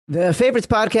The Favorites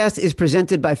podcast is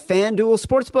presented by FanDuel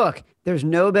Sportsbook. There's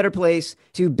no better place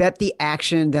to bet the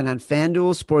action than on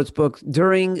FanDuel Sportsbook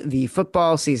during the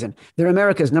football season. They're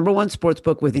America's #1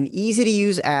 sportsbook with an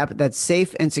easy-to-use app that's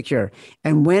safe and secure.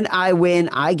 And when I win,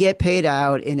 I get paid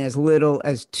out in as little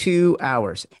as 2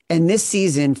 hours. And this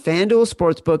season, FanDuel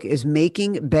Sportsbook is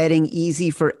making betting easy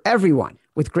for everyone,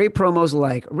 with great promos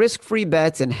like risk-free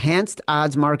bets, enhanced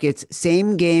odds markets,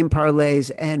 same-game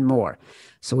parlays, and more.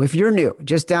 So if you're new,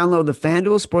 just download the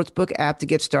FanDuel Sportsbook app to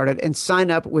get started and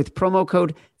sign up with promo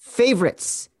code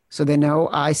FAVORITES so they know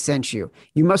I sent you.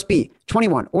 You must be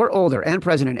 21 or older and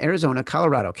present in Arizona,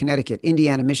 Colorado, Connecticut,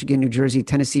 Indiana, Michigan, New Jersey,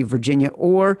 Tennessee, Virginia,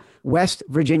 or West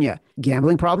Virginia.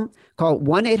 Gambling problem? Call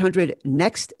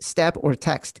 1-800-NEXT-STEP or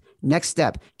text NEXT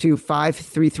STEP to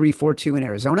 53342 in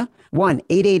Arizona,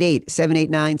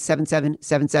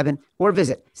 1-888-789-7777, or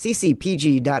visit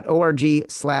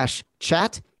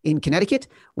ccpg.org/chat. In Connecticut,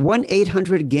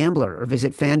 1-800-GAMBLER, or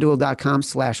visit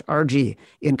fanduel.com/RG.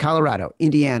 In Colorado,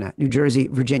 Indiana, New Jersey,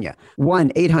 Virginia,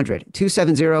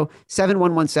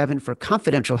 1-800-270-7117 for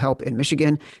confidential help. In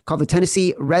Michigan, call the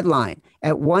Tennessee Red Line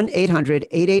at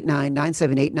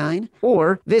 1-800-889-9789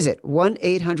 or visit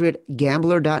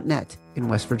 1-800-GAMBLER.net in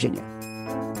West Virginia.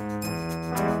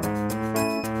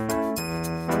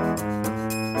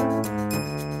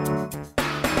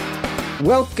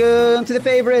 Welcome to The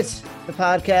Favorites, the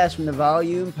podcast from the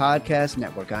Volume Podcast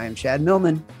Network. I am Chad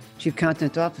Millman, Chief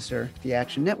Content Officer at the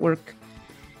Action Network.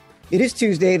 It is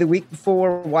Tuesday, the week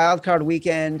before Wildcard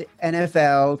Weekend,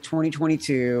 NFL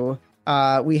 2022.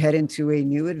 We head into a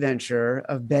new adventure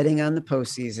of betting on the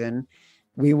postseason.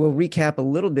 We will recap a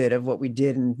little bit of what we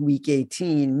did in Week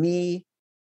 18. Me,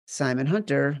 Simon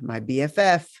Hunter, my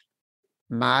BFF,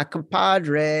 my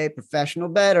compadre, professional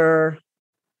bettor.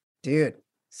 Dude,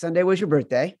 Sunday was your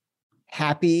birthday.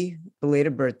 Happy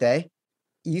belated birthday.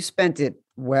 You spent it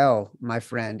well, my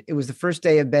friend. It was the first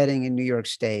day of betting in New York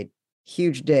State.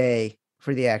 Huge day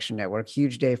for the Action Network.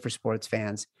 Huge day for sports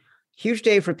fans. Huge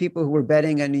day for people who were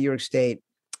betting on New York State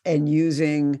and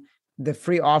using the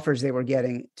free offers they were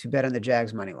getting to bet on the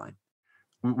Jags money line.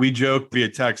 We joked via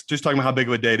text, just talking about how big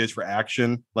of a day it is for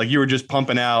Action. Like you were just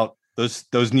pumping out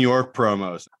those New York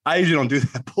promos. I usually don't do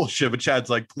that bullshit, but Chad's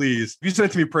like, please, if you send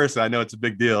it to me personally, I know it's a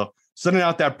big deal. Sending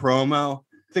out that promo.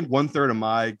 I think 1/3 of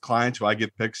my clients who I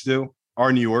give picks to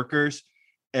are New Yorkers,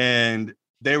 and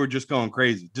they were just going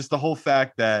crazy. Just the whole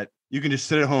fact that you can just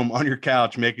sit at home on your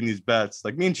couch making these bets.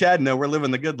 Like me and Chad know we're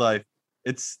living the good life.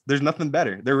 There's nothing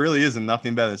better. There really isn't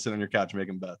nothing better than sitting on your couch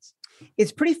making bets.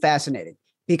 It's pretty fascinating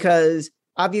because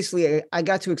obviously I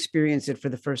got to experience it for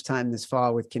the first time this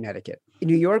fall with Connecticut.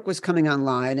 New York was coming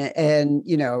online, and,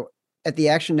 you know, at the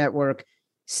Action Network,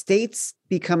 states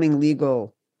becoming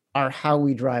legal are how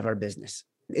we drive our business.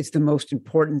 It's the most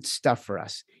important stuff for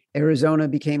us. Arizona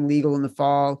became legal in the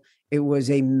fall. It was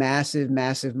a massive,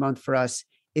 massive month for us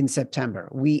in September.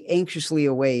 We anxiously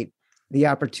await the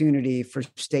opportunity for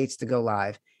states to go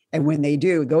live. And when they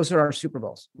do, those are our Super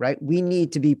Bowls, right? We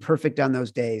need to be perfect on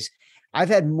those days. I've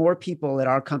had more people at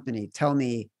our company tell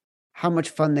me how much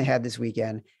fun they had this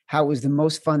weekend, how it was the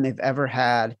most fun they've ever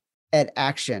had at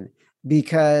Action,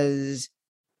 because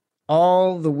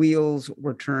all the wheels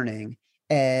were turning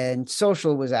and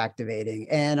social was activating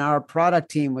and our product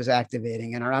team was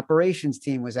activating and our operations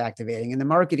team was activating and the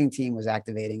marketing team was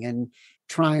activating and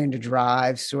trying to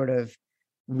drive sort of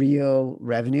real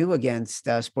revenue against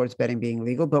sports betting being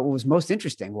legal. But what was most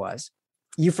interesting was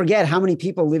you forget how many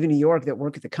people live in New York that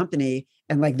work at the company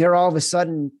and like they're all of a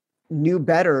sudden new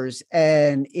bettors,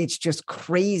 and it's just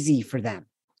crazy for them.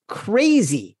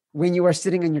 Crazy when you are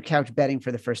sitting on your couch betting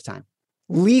for the first time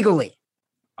legally.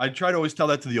 I try to always tell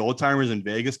that to the old timers in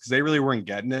Vegas because they really weren't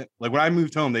getting it. Like when I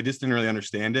moved home, they just didn't really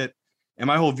understand it. And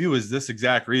my whole view is this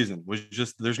exact reason was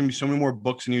just there's going to be so many more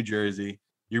books in New Jersey.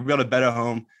 You're able to bet at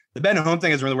home. The bet at home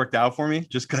thing hasn't really worked out for me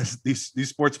just because these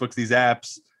sports books, these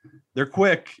apps, they're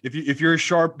quick. If you're a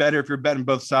sharp bettor, if you're betting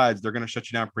both sides, they're going to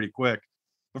shut you down pretty quick.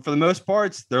 But for the most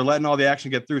parts, they're letting all the action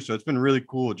get through. So it's been really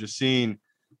cool just seeing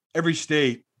every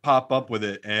state pop up with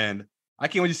it. And I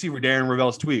can't wait to see for Darren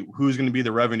Rovell's tweet, who's going to be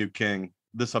the revenue king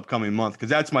this upcoming month. Because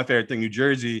that's my favorite thing. New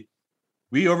Jersey,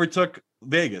 we overtook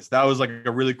Vegas. That was like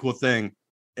a really cool thing.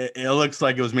 It looks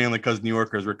like it was mainly because New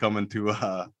Yorkers were coming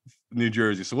to New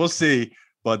Jersey. So we'll see.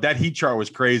 But that heat chart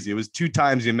was crazy. It was 2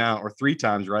 times the amount, or 3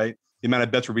 times, right? The amount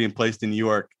of bets were being placed in New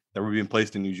York that were being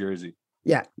placed in New Jersey.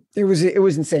 Yeah, it was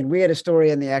insane. We had a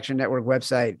story on the Action Network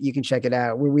website. You can check it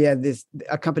out, where we had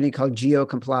a company called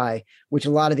GeoComply, which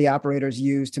a lot of the operators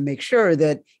use to make sure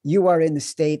that you are in the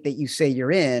state that you say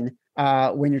you're in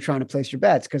when you're trying to place your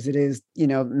bets, because it is,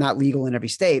 not legal in every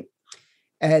state.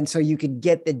 And so you could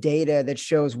get the data that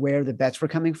shows where the bets were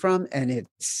coming from. And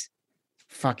it's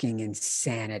fucking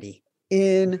insanity.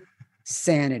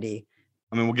 Insanity.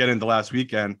 I mean, we'll get into last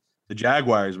weekend. The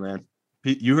Jaguars, man.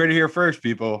 You heard it here first,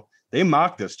 people. They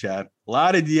mocked us, Chad. A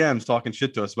lot of DMs talking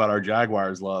shit to us about our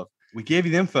Jaguars love. We gave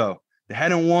you the info. They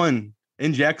hadn't won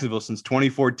in Jacksonville since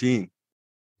 2014.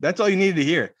 That's all you needed to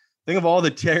hear. Think of all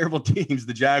the terrible teams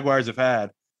the Jaguars have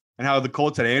had and how the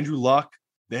Colts had Andrew Luck.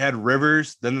 They had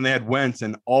Rivers, then they had Wentz,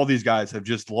 and all these guys have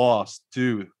just lost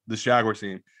to the Jaguars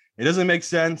team. It doesn't make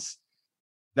sense.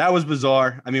 That was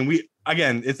bizarre. I mean,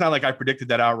 it's not like I predicted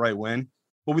that outright win,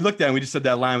 but we looked at it and we just said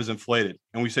that line was inflated.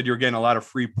 And we said you were getting a lot of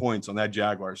free points on that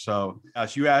Jaguars. So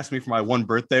you asked me for my one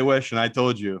birthday wish, and I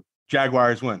told you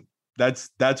Jaguars win. That's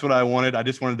what I wanted. I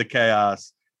just wanted the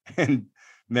chaos. And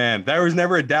man, there was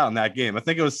never a doubt in that game. I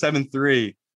think it was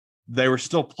 7-3. They were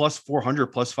still plus 400,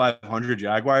 plus 500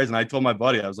 Jaguars. And I told my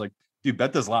buddy, I was like, dude,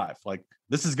 bet this live. Like,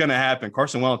 this is going to happen.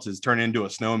 Carson Wentz is turning into a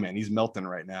snowman. He's melting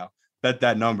right now. Bet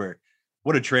that number.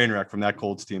 What a train wreck from that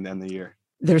Colts team to end the year.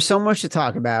 There's so much to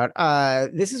talk about.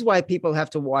 This is why people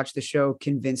have to watch the show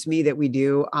Convince Me that we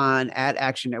do at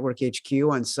Action Network HQ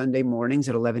on Sunday mornings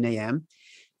at 11 a.m.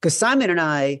 Because Simon and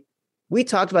I, we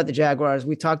talked about the Jaguars.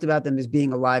 We talked about them as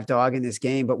being a live dog in this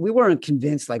game, but we weren't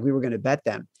convinced like we were going to bet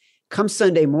them. Come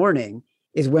Sunday morning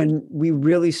is when we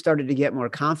really started to get more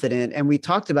confident. And we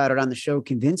talked about it on the show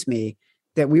Convince Me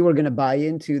that we were going to buy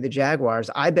into the Jaguars.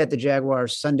 I bet the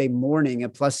Jaguars Sunday morning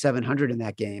at plus 700 in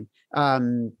that game.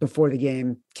 Before the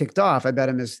game kicked off, I bet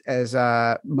them as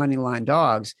money line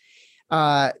dogs.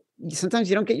 Sometimes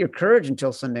you don't get your courage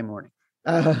until Sunday morning.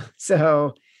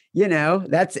 So,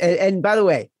 that's, and by the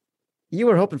way, you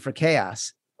were hoping for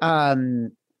chaos.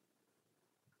 That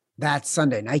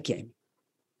Sunday night game.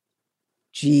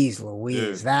 Jeez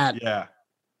Louise, Dude, that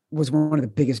was one of the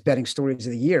biggest betting stories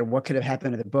of the year. What could have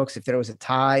happened to the books if there was a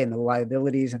tie and the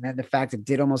liabilities, and then the fact it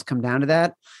did almost come down to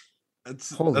that?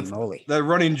 Holy moly. That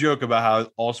running joke about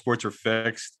how all sports are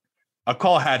fixed. A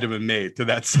call had to have been made to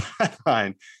that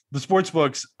sideline. The sports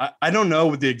books, I don't know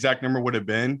what the exact number would have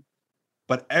been,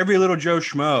 but every little Joe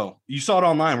Schmo, you saw it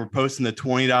online, we're posting the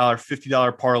 $20,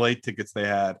 $50 parlay tickets they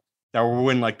had that were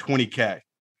winning like 20K.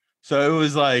 So it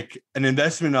was like an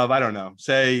investment of, I don't know,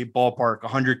 say ballpark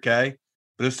 100K,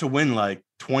 but it's to win like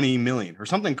 20 million or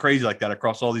something crazy like that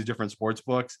across all these different sports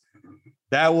books.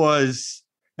 That was,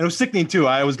 and it was sickening too.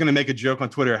 I was going to make a joke on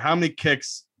Twitter, how many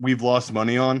kicks we've lost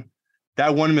money on.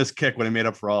 That one missed kick would have made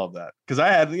up for all of that. Cause I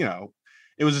had,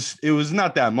 it was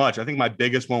not that much. I think my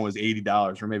biggest one was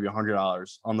 $80 or maybe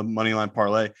 $100 on the money line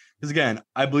parlay. Cause again,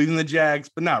 I believe in the Jags,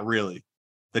 but not really.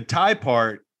 The tie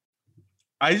part,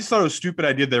 I just thought it was a stupid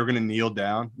idea they were going to kneel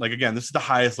down. Like, again, this is the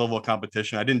highest level of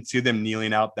competition. I didn't see them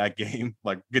kneeling out that game.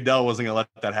 Like, Goodell wasn't going to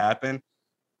let that happen.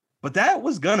 But that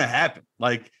was going to happen.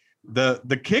 Like, the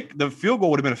field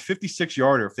goal would have been a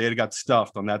 56-yarder if they had got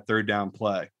stuffed on that third down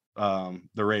play, the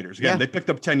Raiders. Again, they picked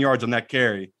up 10 yards on that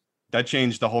carry. That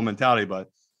changed the whole mentality. But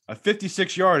a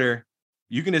 56-yarder,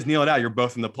 you can just kneel it out. You're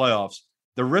both in the playoffs.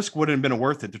 The risk wouldn't have been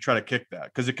worth it to try to kick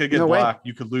that because it could get blocked.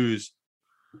 You could lose.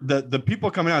 The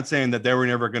people coming out saying that they were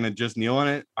never going to just kneel on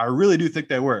it, I really do think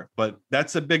they were, but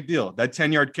that's a big deal. That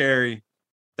 10-yard carry,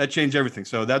 that changed everything.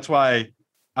 So that's why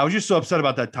I was just so upset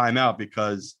about that timeout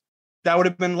because that would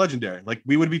have been legendary. Like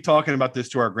we would be talking about this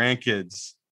to our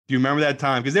grandkids. Do you remember that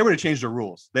time? Because they would have changed the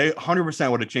rules. They 100%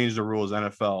 would have changed the rules,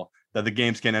 NFL, that the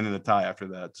games can't end in a tie after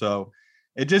that. So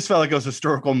it just felt like it was a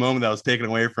historical moment that was taken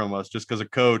away from us just because a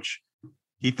coach,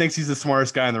 he thinks he's the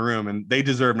smartest guy in the room, and they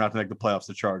deserve not to make the playoffs,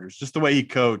 the Chargers. Just the way he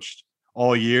coached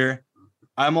all year.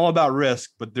 I'm all about risk,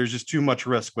 but there's just too much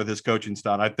risk with his coaching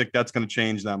style. I think that's going to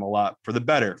change them a lot for the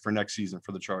better for next season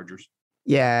for the Chargers.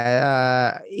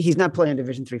 Yeah, he's not playing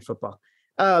Division III football.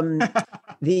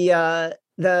 The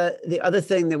other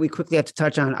thing that we quickly have to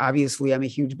touch on, obviously, I'm a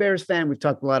huge Bears fan. We've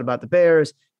talked a lot about the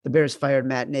Bears. The Bears fired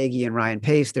Matt Nagy and Ryan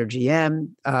Pace, their GM,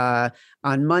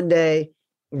 on Monday.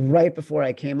 Right before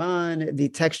I came on, the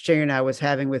text chain I was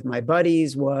having with my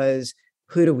buddies was,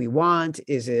 who do we want?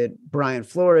 Is it Brian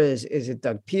Flores? Is it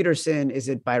Doug Peterson? Is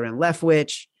it Byron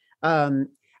Leftwich?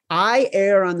 I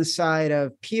err on the side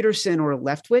of Peterson or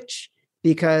Leftwich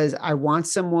because I want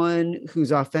someone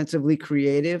who's offensively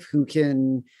creative, who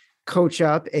can coach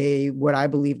up what I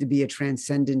believe to be a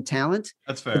transcendent talent.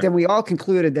 That's fair. But then we all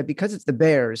concluded that because it's the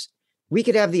Bears, we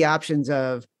could have the options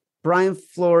of Brian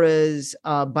Flores,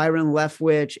 Byron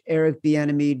Leftwich, Eric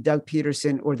Bieniemy, Doug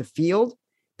Peterson, or the field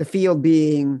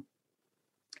being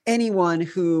anyone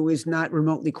who is not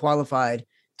remotely qualified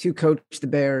to coach the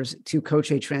Bears, to coach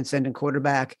a transcendent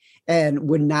quarterback, and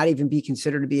would not even be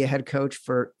considered to be a head coach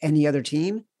for any other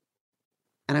team.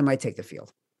 And I might take the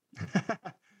field.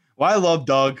 Well, I love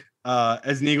Doug.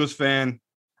 As an Eagles fan,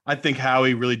 I think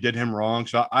Howie really did him wrong.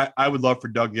 So I would love for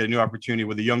Doug to get a new opportunity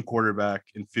with a young quarterback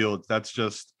in Fields. That's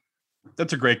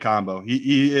a great combo.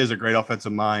 He is a great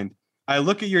offensive mind. I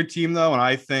look at your team though, and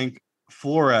I think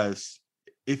Flores,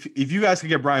 if you guys could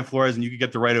get Brian Flores and you could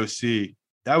get the right OC,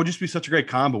 that would just be such a great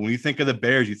combo. When you think of the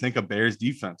Bears, you think of Bears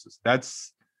defenses.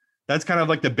 That's kind of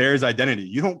like the Bears identity.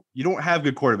 You don't have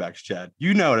good quarterbacks, Chad.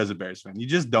 You know it as a Bears fan. You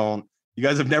just don't. You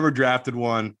guys have never drafted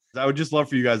one. I would just love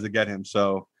for you guys to get him.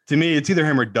 So to me, it's either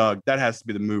him or Doug. That has to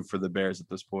be the move for the Bears at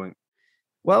this point.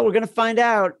 Well, we're going to find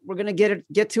out. We're going to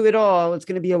get to it all. It's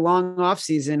going to be a long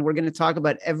offseason. We're going to talk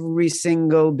about every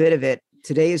single bit of it.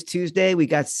 Today is Tuesday. We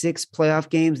got 6 playoff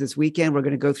games this weekend. We're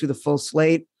going to go through the full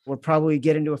slate. We'll probably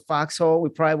get into a foxhole. We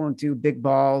probably won't do big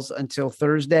balls until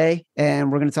Thursday.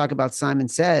 And we're going to talk about Simon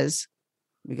Says.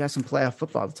 We got some playoff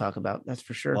football to talk about. That's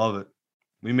for sure. Love it.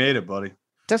 We made it, buddy.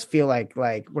 It does feel like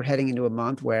we're heading into a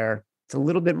month where it's a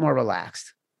little bit more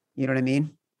relaxed. You know what I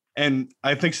mean? And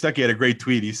I think Stuckey had a great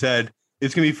tweet. He said,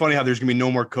 it's going to be funny how there's going to be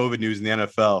no more COVID news in the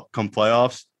NFL come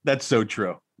playoffs. That's so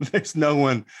true. There's no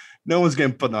one's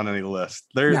getting put on any list.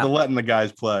 They're letting the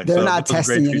guys play. They're not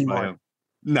testing anymore.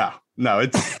 No,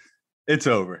 it's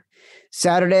over.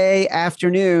 Saturday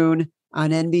afternoon on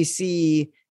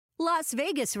NBC. Las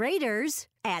Vegas Raiders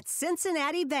at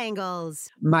Cincinnati Bengals.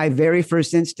 My very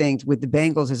first instinct with the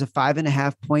Bengals as a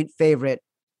 5.5-point favorite,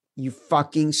 you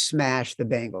fucking smash the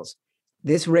Bengals.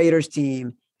 This Raiders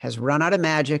team has run out of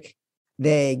magic.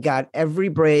 They got every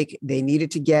break they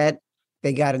needed to get.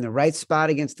 They got in the right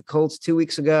spot against the Colts 2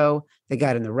 weeks ago. They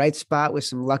got in the right spot with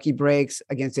some lucky breaks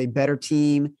against a better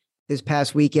team this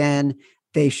past weekend.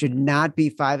 They should not be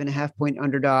 5.5-point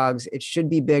underdogs. It should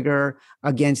be bigger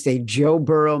against a Joe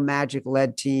Burrow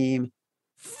magic-led team.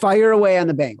 Fire away on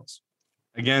the Bengals.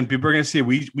 Again, people are going to see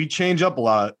we change up a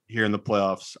lot here in the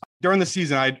playoffs. During the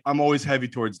season, I'm always heavy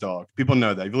towards dogs. People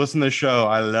know that. If you listen to the show,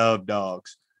 I love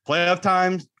dogs. Playoff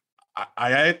times,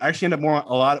 I actually end up more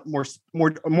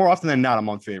often than not, I'm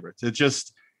on favorites.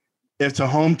 It's a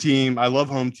home team. I love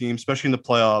home teams, especially in the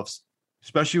playoffs,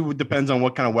 especially it depends on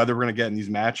what kind of weather we're going to get in these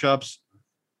matchups.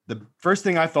 The first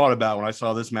thing I thought about when I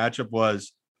saw this matchup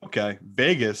was, okay,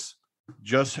 Vegas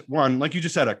just won, like you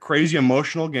just said, a crazy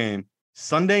emotional game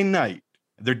Sunday night.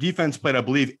 Their defense played, I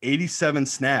believe, 87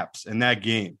 snaps in that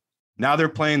game. Now they're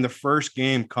playing the first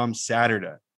game come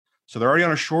Saturday. So they're already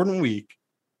on a shortened week.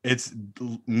 It's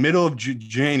middle of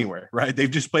January, right?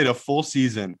 They've just played a full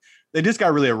season. They just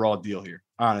got really a raw deal here,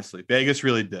 honestly. Vegas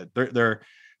really did. The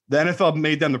NFL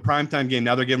made them the primetime game.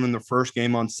 Now they're giving them the first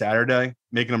game on Saturday,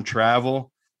 making them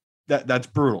travel. That's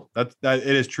brutal. That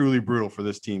it is truly brutal for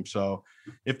this team. So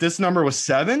if this number was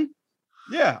 7,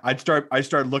 yeah, I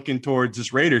start looking towards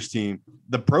this Raiders team.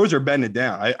 The pros are betting it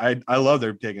down. I love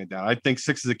they're taking it down. I think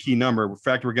 6 is a key number. In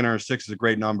fact, we're getting our 6 is a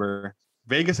great number.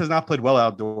 Vegas has not played well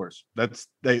outdoors.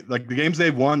 The games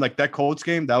they've won, like that Colts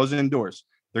game, that was indoors.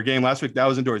 Their game last week, that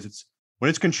was indoors. When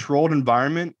it's controlled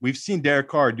environment, we've seen Derek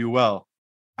Carr do well.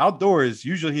 Outdoors,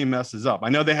 usually he messes up. I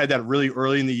know they had that really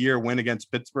early in the year win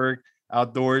against Pittsburgh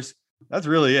outdoors. That's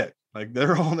really it. Like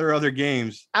they're all their other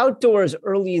games. Outdoors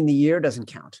early in the year doesn't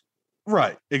count.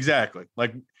 Right. Exactly.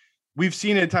 Like we've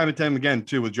seen it time and time again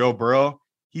too with Joe Burrow.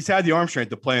 He's had the arm strength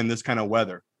to play in this kind of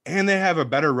weather. And they have a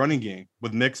better running game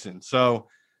with Mixon. So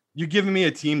you're giving me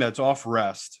a team that's off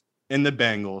rest in the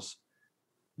Bengals.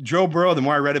 Joe Burrow, the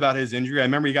more I read about his injury, I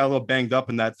remember he got a little banged up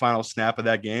in that final snap of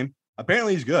that game.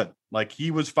 Apparently he's good. Like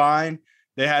he was fine.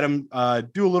 They had him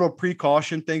do a little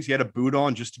precaution things. He had a boot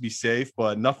on just to be safe,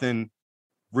 but nothing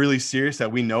really serious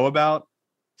that we know about.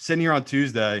 Sitting here on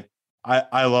Tuesday,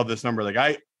 I love this number. Like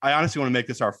I honestly want to make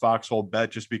this our foxhole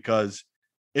bet just because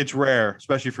it's rare,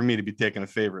 especially for me to be taking a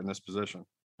favorite in this position.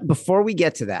 Before we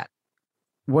get to that,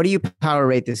 what do you power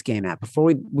rate this game at?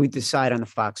 Before we decide on the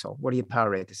foxhole, what do you power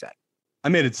rate this at? I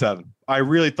made it 7. I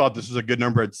really thought this was a good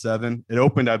number at 7. It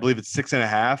opened, I believe, at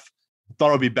 6.5. Thought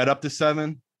it would be bet up to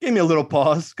 7. Gave me a little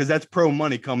pause because that's pro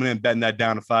money coming in, betting that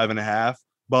down to 5.5.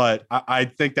 But I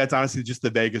think that's honestly just the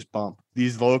Vegas bump.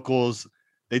 These locals,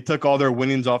 they took all their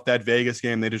winnings off that Vegas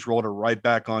game. They just rolled it right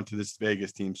back onto this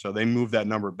Vegas team. So they moved that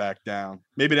number back down.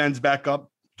 Maybe it ends back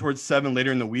up towards 7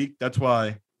 later in the week. That's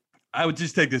why I would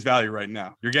just take this value right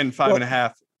now. You're getting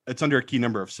 5.5. It's under a key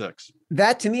number of 6.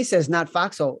 That to me says not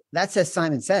foxhole. That says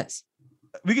Simon Says.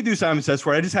 We could do Simon Says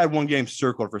for it. I just had one game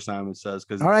circled for Simon Says.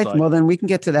 All right. Well, then we can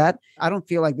get to that. I don't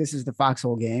feel like this is the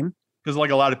foxhole game. Because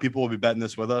like a lot of people will be betting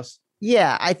this with us.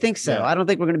 Yeah, I think so. Yeah. I don't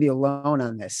think we're going to be alone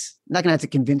on this. I'm not going to have to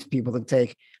convince people to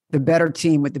take the better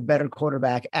team with the better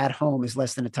quarterback at home is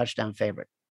less than a touchdown favorite.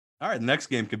 All right. The next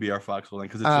game could be our foxhole then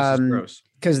because it's just as gross.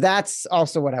 Because that's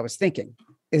also what I was thinking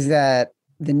is that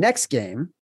The next game,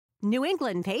 New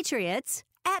England Patriots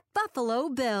at Buffalo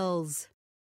Bills.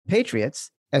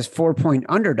 Patriots as 4-point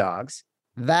underdogs.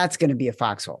 That's going to be a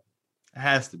foxhole. It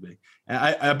has to be. And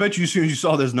I bet you as soon as you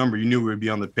saw this number, you knew we would be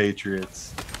on the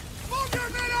Patriots.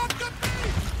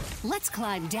 Let's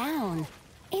climb down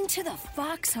into the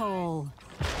foxhole.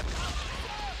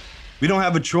 We don't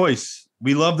have a choice.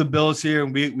 We love the Bills here.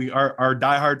 Our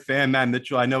diehard fan, Matt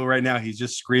Mitchell, I know right now he's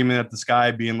just screaming at the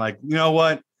sky, being like, you know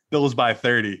what? Bills by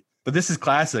 30. But this is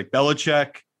classic.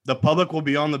 Belichick, the public will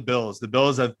be on the Bills. The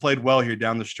Bills have played well here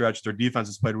down the stretch. Their defense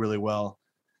has played really well.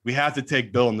 We have to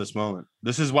take Bill in this moment.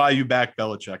 This is why you back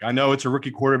Belichick. I know it's a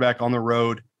rookie quarterback on the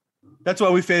road. That's why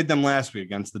we faded them last week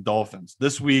against the Dolphins.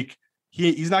 This week,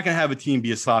 he's not going to have a team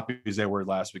be as sloppy as they were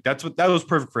last week. That was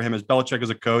perfect for him as Belichick as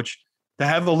a coach. To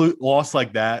have a loss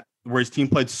like that, where his team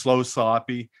played slow,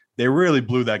 sloppy, they really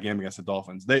blew that game against the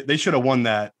Dolphins. They should have won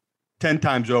that 10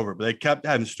 times over, but they kept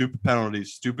having stupid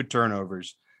penalties, stupid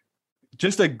turnovers.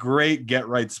 Just a great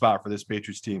get-right spot for this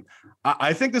Patriots team.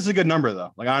 I think this is a good number,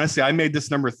 though. Like, honestly, I made this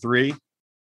number 3.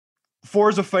 4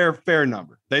 is a fair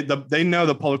number. They know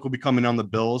the public will be coming on the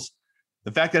Bills.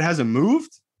 The fact that it hasn't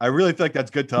moved, I really feel like that's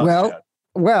good to us.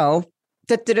 Well,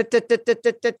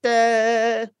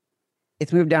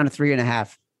 it's moved down to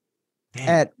 3.5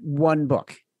 at one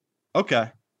book.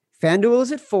 Okay. FanDuel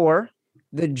is at 4.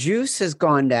 The juice has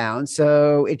gone down,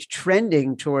 so it's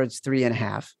trending towards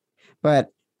 3.5. But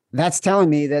that's telling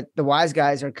me that the wise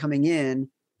guys are coming in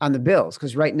on the Bills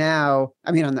because right now,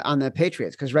 on the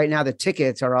Patriots, because right now the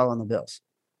tickets are all on the Bills.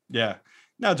 Yeah.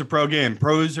 Now it's a pro game.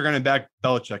 Pros are going to back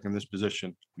Belichick in this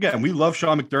position. Again, we love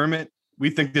Sean McDermott.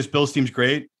 We think this Bills team's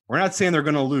great. We're not saying they're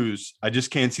going to lose. I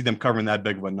just can't see them covering that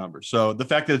big of a number. So the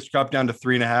fact that it's dropped down to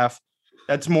 3.5,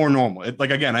 that's more normal.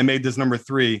 Again, I made this number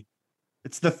 3.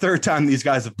 It's the third time these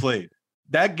guys have played.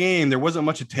 That game, there wasn't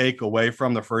much to take away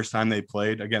from the first time they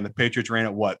played. Again, the Patriots ran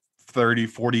it, 30,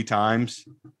 40 times.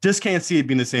 Just can't see it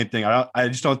being the same thing. I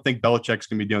just don't think Belichick's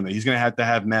going to be doing that. He's going to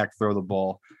have Mac throw the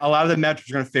ball. A lot of the matchups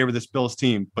are going to favor this Bills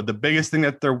team, but the biggest thing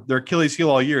that their Achilles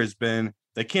heel all year has been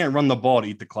they can't run the ball to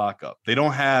eat the clock up. They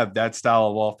don't have that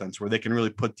style of offense where they can really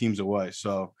put teams away.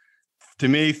 So to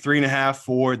me, 3.5,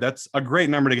 4, that's a great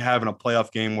number to have in a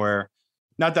playoff game where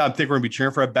not that I think we're going to be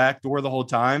cheering for a backdoor the whole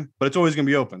time, but it's always going to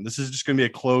be open. This is just going to be a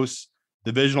close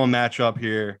divisional matchup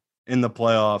here in the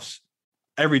playoffs.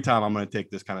 Every time I'm going to take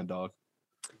this kind of dog.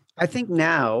 I think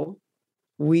now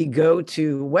we go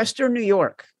to Western New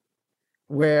York,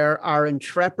 where our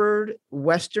intrepid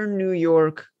Western New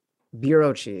York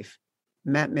bureau chief,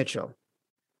 Matt Mitchell,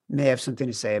 may have something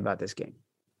to say about this game.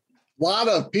 A lot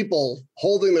of people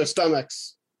holding their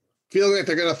stomachs, feeling like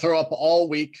they're going to throw up all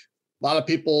week. A lot of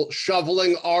people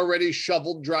shoveling already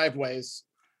shoveled driveways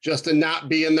just to not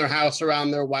be in their house around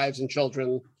their wives and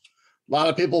children. A lot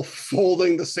of people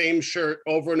folding the same shirt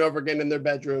over and over again in their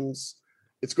bedrooms.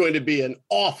 It's going to be an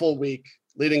awful week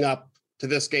leading up to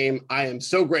this game. I am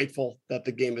so grateful that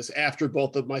the game is after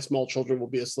both of my small children will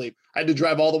be asleep. I had to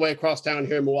drive all the way across town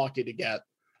here in Milwaukee to get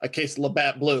a case of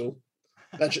Labatt Blue.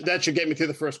 That should get me through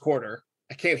the first quarter.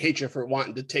 I can't hate you for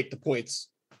wanting to take the points.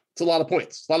 It's a lot of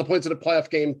points. A lot of points in a playoff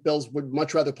game. Bills would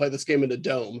much rather play this game in a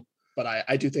dome, but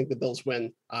I do think the Bills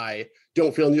win. I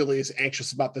don't feel nearly as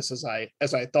anxious about this as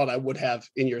I thought I would have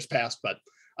in years past, but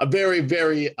a very,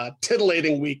 very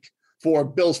titillating week for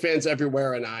Bills fans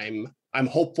everywhere. And I'm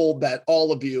hopeful that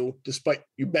all of you, despite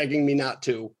you begging me not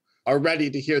to, are ready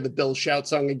to hear the Bills shout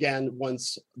song again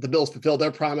once the Bills fulfill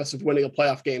their promise of winning a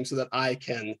playoff game so that I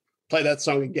can play that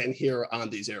song again here on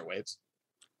these airwaves.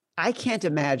 I can't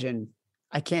imagine.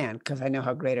 I can, because I know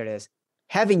how great it is.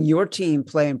 Having your team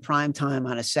play in prime time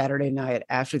on a Saturday night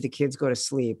after the kids go to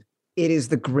sleep, it is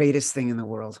the greatest thing in the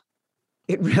world.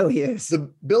 It really is.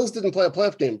 The Bills didn't play a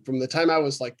playoff game from the time I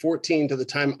was like 14 to the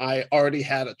time I already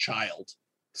had a child.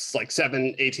 It's like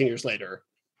 18 years later.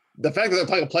 The fact that they're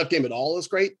playing a playoff game at all is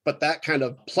great, but that kind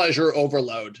of pleasure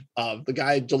overload of the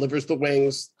guy delivers the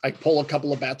wings, I pull a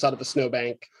couple of bats out of a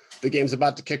snowbank, the game's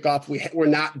about to kick off. We're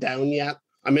not down yet.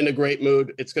 I'm in a great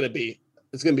mood. It's going to be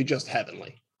just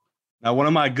heavenly. Now, one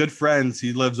of my good friends,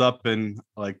 he lives up in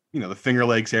the Finger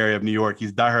Lakes area of New York. He's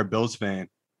a diehard Bills fan.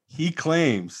 He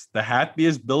claims the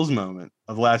happiest Bills moment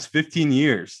of the last 15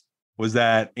 years was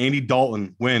that Andy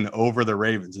Dalton win over the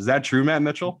Ravens. Is that true, Matt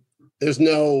Mitchell? There's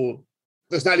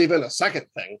not even a second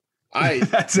thing.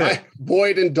 That's it.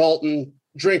 Boyd and Dalton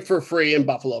drink for free in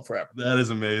Buffalo forever. That is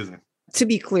amazing. To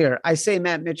be clear, I say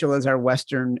Matt Mitchell is our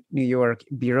Western New York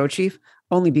bureau chief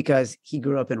only because he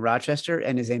grew up in Rochester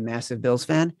and is a massive Bills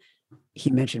fan. He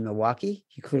mentioned Milwaukee.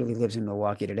 He clearly lives in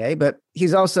Milwaukee today, but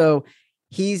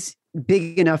he's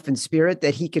big enough in spirit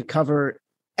that he could cover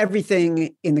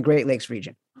everything in the Great Lakes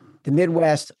region, the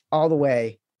Midwest, all the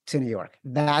way to New York.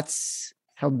 That's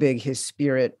how big his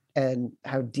spirit and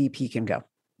how deep he can go.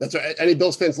 That's right. Any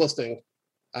Bills fans listening,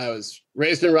 I was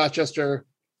raised in Rochester.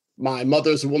 My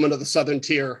mother's a woman of the Southern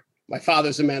tier. My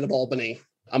father's a man of Albany.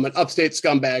 I'm an upstate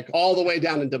scumbag all the way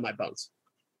down into my bones.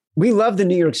 We love the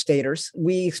New York Staters.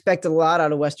 We expect a lot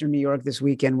out of Western New York this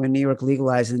weekend when New York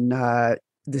legalized, and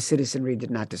the citizenry did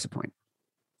not disappoint.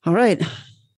 All right.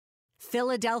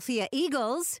 Philadelphia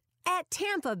Eagles at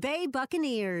Tampa Bay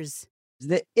Buccaneers.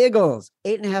 The Eagles,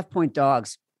 8.5-point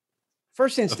dogs.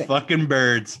 First The instinct. fucking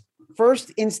birds.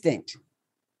 First instinct.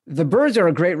 The Birds are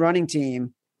a great running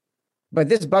team, but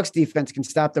this Bucs defense can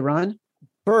stop the run.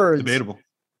 Birds Debatable.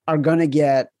 are going to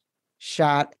get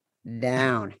shot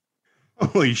down.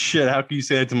 Holy shit. How can you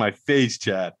say that to my face,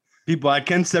 Chad? People, I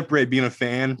can separate being a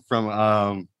fan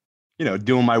from,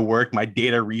 doing my work, my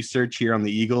data research here on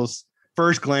the Eagles.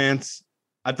 First glance,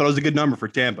 I thought it was a good number for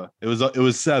Tampa. It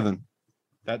was 7.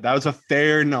 That was a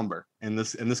fair number in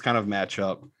this kind of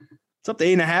matchup. It's up to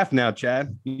 8.5 now,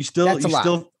 Chad.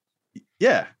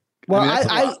 Yeah.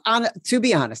 Well, to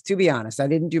be honest, I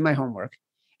didn't do my homework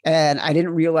and I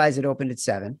didn't realize it opened at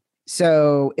 7.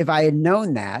 So if I had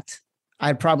known that,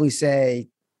 I'd probably say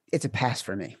it's a pass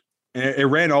for me. And it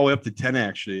ran all the way up to 10,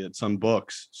 actually, at some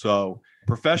books. So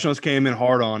professionals came in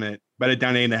hard on it, bet it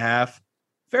down 8.5.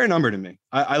 Fair number to me.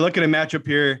 I look at a matchup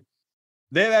here.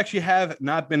 They actually have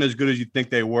not been as good as you think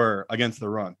they were against the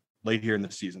run late here in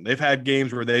the season. They've had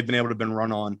games where they've been able to been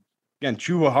run on. Again,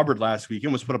 Chuba Hubbard last week, he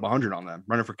almost put up 100 on them,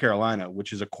 running for Carolina,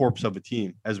 which is a corpse of a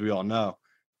team, as we all know.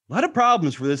 A lot of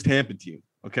problems for this Tampa team.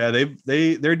 Okay,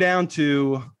 they're down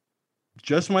to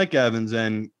just Mike Evans,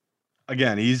 and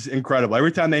again, he's incredible.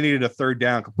 Every time they needed a third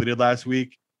down completed last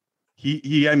week,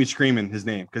 he had me screaming his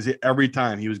name because every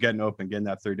time he was getting open, getting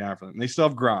that third down for them. And they still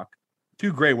have Gronk,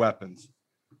 2 great weapons.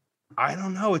 I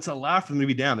don't know. It's a lot for them to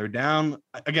be down. They're down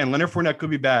again. Leonard Fournette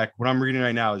could be back. What I'm reading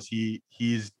right now is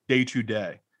he's day to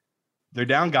day. They're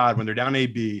down Godwin. They're down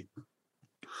AB.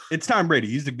 It's Tom Brady.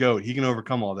 He's the GOAT. He can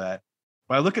overcome all that.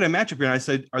 But I look at a matchup here and I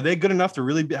said, are they good enough to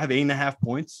really have 8.5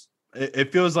 points?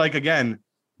 It feels like, again,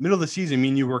 middle of the season,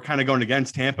 you were kind of going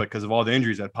against Tampa because of all the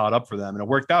injuries that piled up for them. And it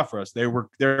worked out for us. They were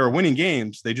winning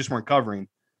games. They just weren't covering.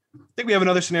 I think we have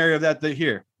another scenario of that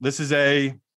here. This is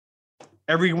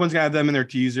everyone's gonna have them in their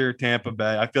teaser, Tampa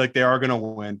Bay. I feel like they are gonna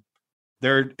win.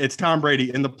 It's Tom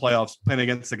Brady in the playoffs playing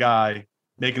against a guy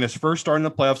making his first start in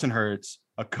the playoffs in Hurts,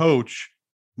 a coach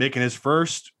making his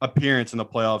first appearance in the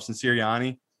playoffs in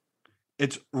Sirianni.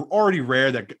 It's already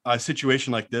rare that a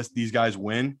situation like this, these guys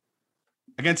win.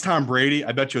 Against Tom Brady,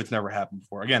 I bet you it's never happened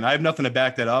before. Again, I have nothing to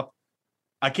back that up.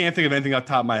 I can't think of anything off the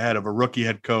top of my head of a rookie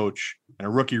head coach and a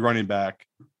rookie running back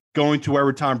going to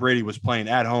wherever Tom Brady was playing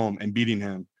at home and beating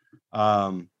him.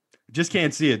 Just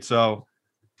can't see it. So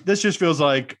this just feels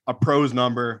like a pros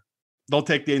number. They'll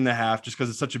take the 8.5 just because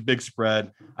it's such a big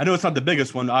spread. I know it's not the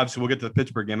biggest one. Obviously, we'll get to the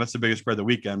Pittsburgh game. That's the biggest spread of the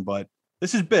weekend, but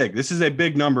this is big. This is a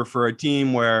big number for a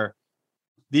team where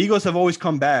the Eagles have always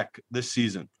come back this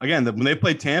season. Again, when they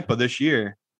played Tampa this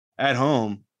year at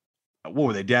home, what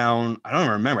were they down? I don't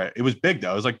even remember. It was big,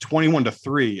 though. It was like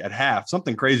 21-3 at half,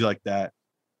 something crazy like that.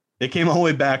 They came all the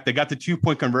way back. They got the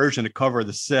 2-point conversion to cover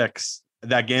the 6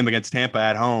 that game against Tampa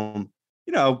at home.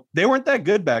 They weren't that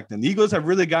good back then. The Eagles have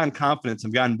really gotten confidence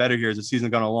and gotten better here as the season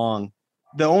gone along.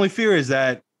 The only fear is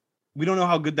that we don't know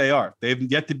how good they are. They've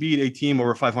yet to beat a team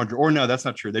over 500. Or no, that's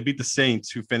not true. They beat the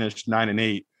Saints, who finished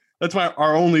 9-8. That's why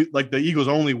the Eagles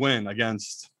only win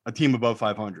against a team above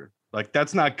 500.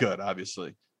 That's not good,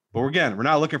 obviously. But we're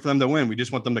not looking for them to win. We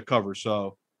just want them to cover.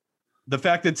 So the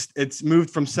fact that it's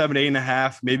moved from 7 to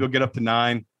 8.5, maybe it'll get up to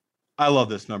 9. I love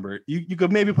this number. You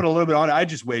could maybe put a little bit on it. I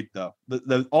just wait, though.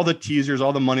 All the teasers,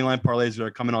 all the money line parlays that are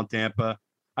coming on Tampa,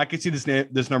 I could see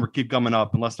this number keep coming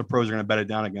up unless the pros are going to bet it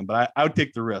down again. But I would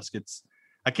take the risk.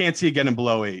 I can't see it getting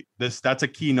below 8. That's a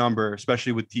key number,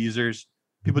 especially with teasers.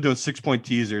 People doing 6-point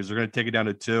teasers, they're going to take it down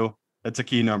to 2. That's a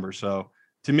key number. So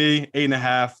to me,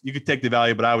 8.5, you could take the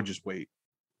value, but I would just wait.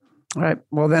 All right.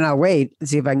 Well, then I'll wait and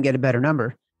see if I can get a better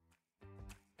number.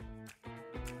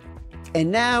 And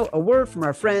now a word from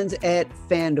our friends at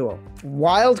FanDuel.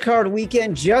 Wildcard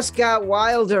weekend just got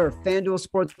wilder. FanDuel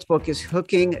Sportsbook is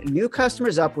hooking new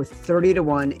customers up with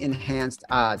 30-1 enhanced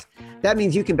odds. That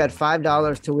means you can bet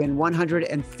 $5 to win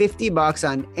 $150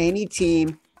 on any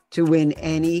team to win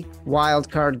any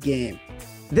wildcard game.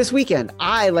 This weekend,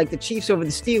 I like the Chiefs over the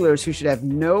Steelers, who should have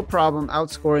no problem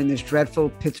outscoring this dreadful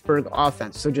Pittsburgh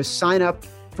offense. So just sign up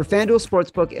for FanDuel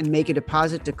Sportsbook and make a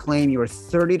deposit to claim your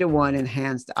 30-1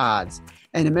 enhanced odds.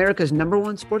 And America's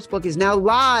 #1 sportsbook is now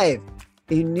live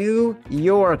In New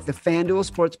York, the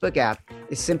FanDuel Sportsbook app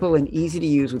is simple and easy to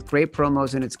use with great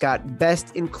promos, and it's got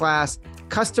best-in-class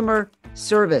customer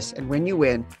service. And when you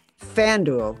win,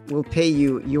 FanDuel will pay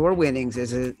you your winnings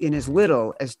in as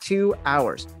little as 2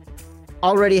 hours.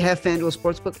 Already have FanDuel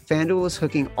Sportsbook? FanDuel is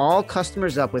hooking all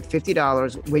customers up with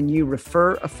 $50 when you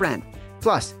refer a friend.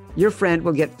 Plus, your friend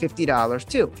will get $50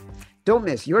 too. Don't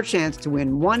miss your chance to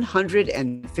win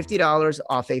 $150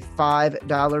 off a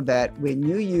 $5 bet when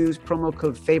you use promo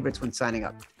code favorites when signing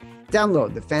up.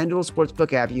 Download the FanDuel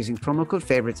Sportsbook app using promo code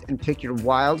favorites and pick your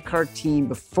Wildcard team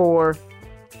before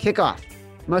kickoff.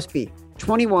 Must be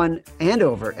 21 and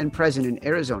over and present in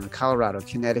Arizona, Colorado,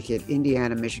 Connecticut,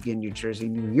 Indiana, Michigan, New Jersey,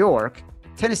 New York,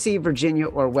 Tennessee, Virginia,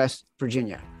 or West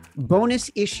Virginia.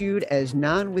 Bonus issued as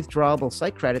non-withdrawable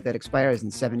site credit that expires in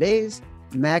 7 days.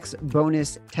 Max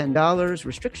bonus $10.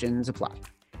 Restrictions apply.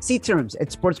 See terms at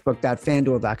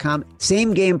sportsbook.fanduel.com.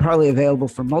 Same game parlay available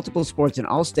for multiple sports in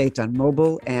all states on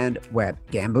mobile and web.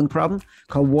 Gambling problem?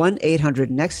 Call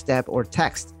 1-800-NEXT-STEP or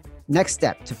text NEXT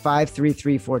STEP to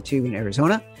 53342 in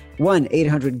Arizona,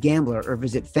 1-800-GAMBLER, or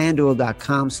visit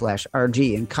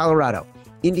fanduel.com/RG in Colorado,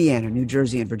 Indiana, New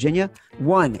Jersey, and Virginia,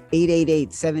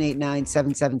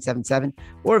 1-888-789-7777,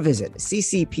 or visit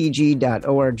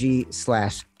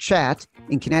ccpg.org/chat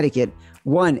in Connecticut,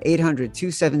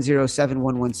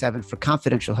 1-800-270-7117 for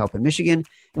confidential help in Michigan,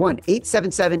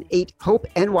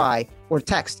 1-877-8-HOPE-NY, or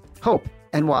text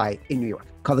HOPE-NY in New York.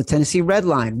 Call the Tennessee Red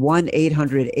Line,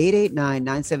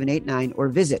 1-800-889-9789, or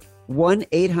visit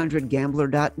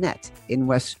 1-800-GAMBLER.net in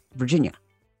West Virginia.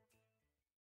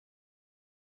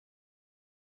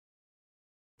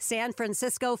 San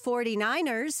Francisco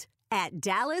 49ers at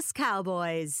Dallas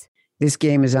Cowboys. This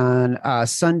game is on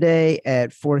Sunday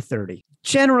at 4:30.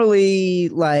 Generally,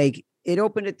 like, it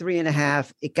opened at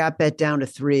 3.5. It got bet down to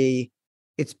 3.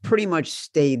 It's pretty much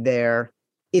stayed there.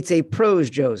 It's a pros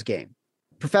Joe's game.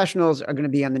 Professionals are going to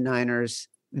be on the Niners.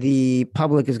 The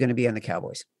public is going to be on the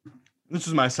Cowboys. This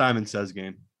is my Simon Says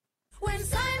game. When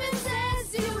Simon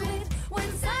says do it,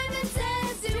 when Simon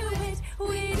says do it,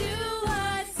 we do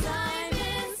what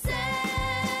Simon says.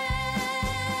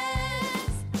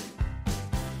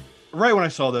 Right when I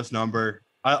saw this number,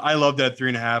 I loved it at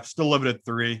 3.5. Still love it at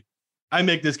 3. I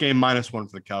make this game -1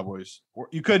 for the Cowboys. Or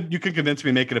you could convince me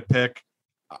to make it a pick.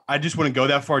 I just wouldn't go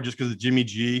that far just because of Jimmy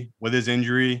G with his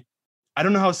injury. I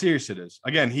don't know how serious it is.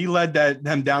 Again, he led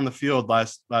them down the field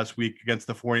last week against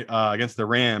the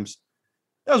Rams.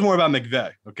 That was more about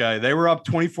McVay. Okay, they were up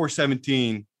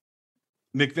 24-17.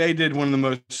 McVay did one of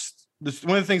the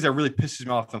things that really pisses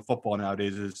me off in football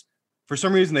nowadays is, for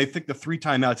some reason, they think the 3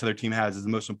 timeouts their team has is the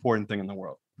most important thing in the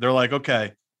world. They're like,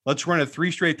 okay, let's run it 3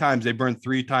 straight times. They burn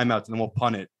 3 timeouts, and then we'll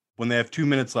punt it when they have 2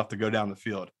 minutes left to go down the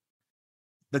field.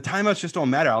 The timeouts just don't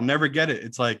matter. I'll never get it.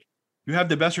 It's like, you have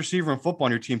the best receiver in football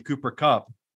on your team, Cooper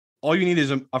Kupp. All you need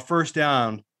is a first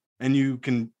down, and you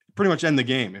can pretty much end the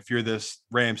game if you're this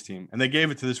Rams team. And they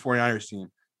gave it to this 49ers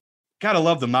team. Got to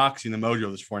love the moxie and the mojo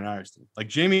of this 49ers team. Like,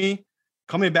 Jimmy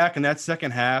coming back in that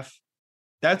second half,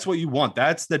 that's what you want.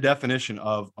 That's the definition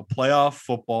of a playoff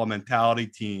football mentality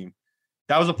team.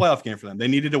 That was a playoff game for them. They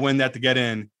needed to win that to get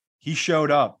in. He showed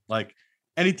up. Like,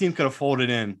 any team could have folded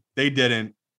in. They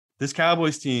didn't. This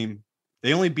Cowboys team,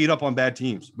 they only beat up on bad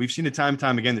teams. We've seen it time and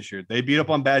time again this year. They beat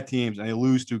up on bad teams, and they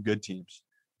lose to good teams.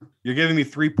 You're giving me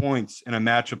 3 points in a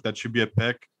matchup that should be a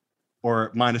pick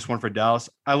or -1 for Dallas.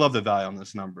 I love the value on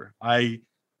this number. I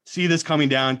see this coming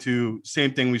down to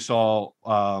same thing we saw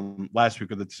last week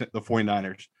with the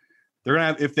 49ers. They're going to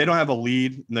have, if they don't have a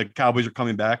lead and the Cowboys are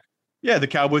coming back, yeah, the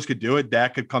Cowboys could do it.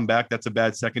 Dak could come back. That's a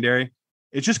bad secondary.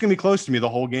 It's just going to be close to me the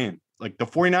whole game. Like, the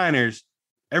 49ers,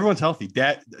 everyone's healthy.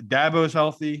 Dabo's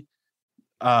healthy.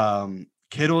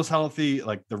 Kittle's healthy.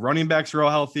 Like, the running backs are all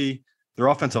healthy. Their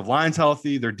offensive line's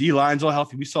healthy. Their D line's all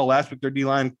healthy. We saw last week their D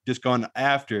line just going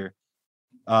after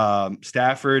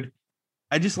Stafford.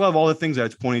 I just love all the things that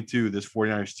it's pointing to this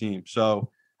 49ers team. So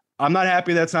I'm not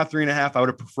happy that's not 3.5. I would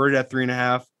have preferred it at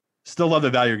 3.5. Still love the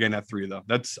value you're getting at 3, though.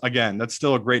 That's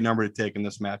still a great number to take in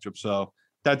this matchup. So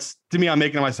that's, to me, I'm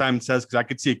making my Simon Says because I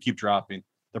could see it keep dropping.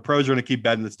 The pros are going to keep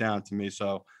betting this down to me.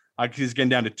 So I could see it's getting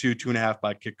down to 2.5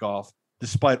 by kickoff,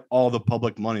 despite all the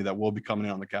public money that will be coming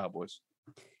in on the Cowboys.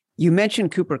 You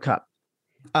mentioned Cooper Kupp.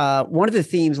 One of the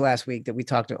themes last week that we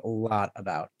talked a lot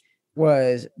about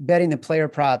was betting the player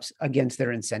props against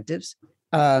their incentives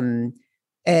and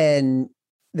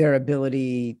their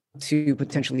ability to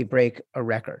potentially break a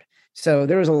record. So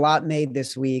there was a lot made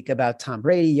this week about Tom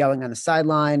Brady yelling on the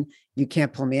sideline, "You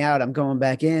can't pull me out. I'm going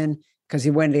back in," because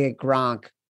he went to get Gronk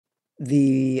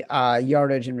the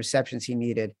yardage and receptions he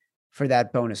needed for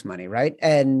that bonus money, right?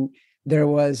 And There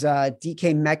was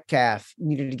DK Metcalf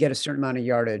needed to get a certain amount of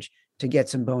yardage to get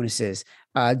some bonuses.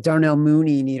 Darnell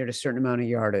Mooney needed a certain amount of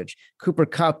yardage. Cooper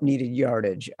Kupp needed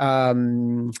yardage.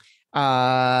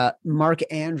 Mark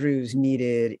Andrews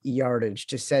needed yardage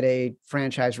to set a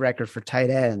franchise record for tight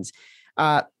ends.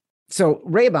 So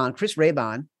Chris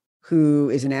Raybon, who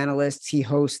is an analyst, he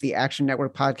hosts the Action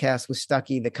Network podcast with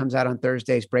Stuckey that comes out on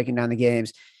Thursdays, breaking down the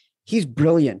games. He's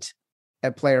brilliant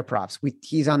at player props.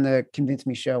 He's on the Convince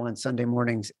Me show on Sunday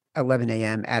mornings, 11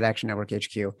 a.m. at Action Network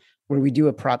HQ, where we do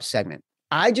a prop segment.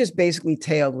 I just basically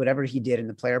tailed whatever he did in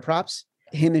the player props,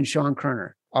 him and Sean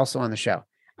Kerner, also on the show.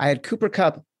 I had Cooper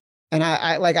Kupp, and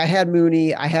I had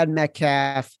Mooney, I had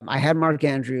Metcalf, I had Mark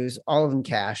Andrews, all of them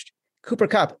cashed. Cooper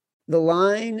Kupp, the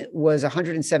line was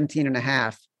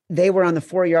 117.5. They were on the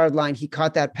 4-yard line. He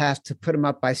caught that pass to put him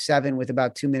up by 7 with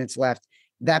about 2 minutes left.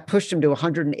 That pushed him to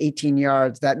 118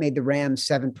 yards. That made the Rams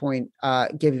gave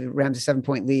the Rams a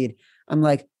 7-point lead. I'm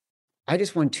like, I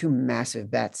just won 2 massive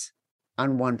bets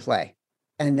on one play,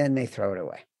 and then they throw it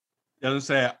away. I was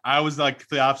gonna say, I was like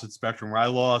the opposite spectrum where I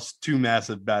lost 2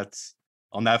 massive bets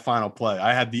on that final play.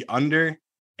 I had the under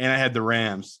and I had the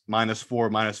Rams -4,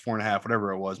 -4.5,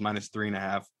 whatever it was,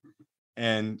 -3.5.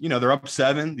 And they're up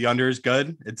 7. The under is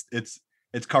good.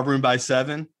 It's covering by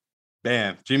 7.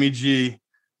 Bam, Jimmy G,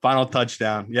 final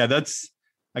touchdown. Yeah, those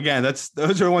are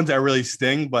the ones that really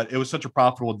sting. But it was such a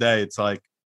profitable day. It's like,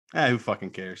 who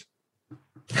fucking cares?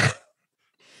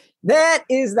 That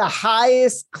is the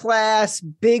highest class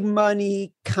big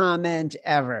money comment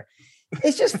ever.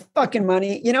 It's just fucking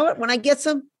money. You know what? When I get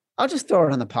some, I'll just throw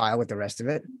it on the pile with the rest of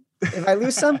it. If I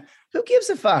lose some, who gives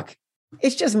a fuck?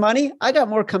 It's just money. I got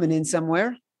more coming in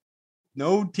somewhere.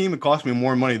 No team had cost me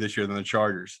more money this year than the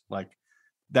Chargers. Like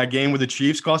that game with the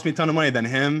Chiefs cost me a ton of money than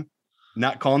him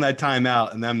not calling that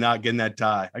timeout and them not getting that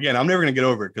tie. Again, I'm never going to get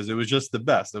over it because it was just the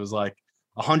best. It was like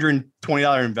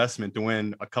 $120 investment to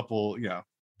win a couple,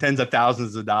 tens of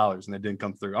thousands of dollars, and it didn't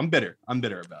come through. I'm bitter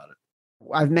about it.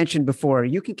 I've mentioned before,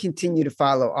 you can continue to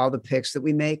follow all the picks that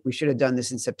we make. We should have done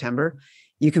this in September.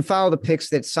 You can follow the picks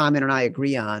that Simon and I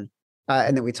agree on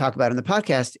and that we talk about in the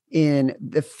podcast in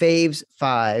the Faves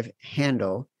 5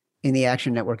 handle in the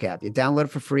Action Network app. You download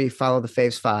it for free, follow the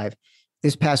Faves 5.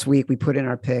 This past week, we put in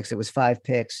our picks. It was 5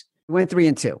 picks. We went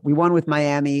 3-2. We won with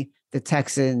Miami, the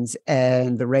Texans,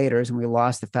 and the Raiders, and we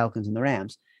lost the Falcons and the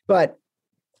Rams. But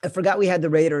I forgot we had the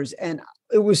Raiders, and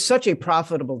it was such a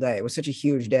profitable day. It was such a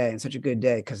huge day and such a good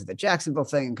day because of the Jacksonville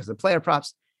thing, because of the player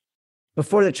props.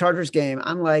 Before the Chargers game,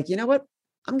 I'm like, you know what?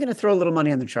 I'm going to throw a little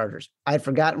money on the Chargers. I had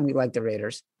forgotten we liked the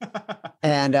Raiders.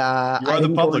 And you are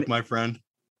the public, my friend.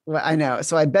 Well, I know.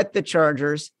 So I bet the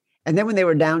Chargers. And then when they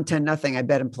were down 10-0, I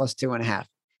bet them +2.5.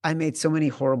 I made so many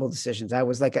horrible decisions. I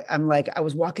was I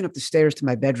was walking up the stairs to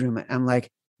my bedroom. And I'm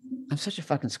like, I'm such a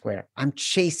fucking square. I'm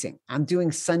chasing. I'm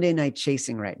doing Sunday night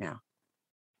chasing right now.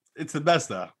 It's the best,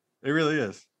 though. It really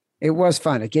is. It was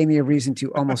fun. It gave me a reason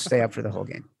to almost stay up for the whole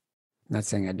game. I'm not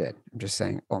saying I did. I'm just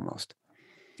saying almost.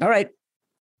 All right.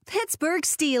 Pittsburgh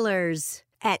Steelers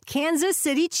at Kansas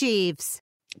City Chiefs.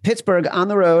 Pittsburgh on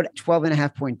the road,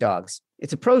 12.5-point dogs.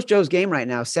 It's a pros Joe's game right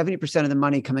now. 70% of the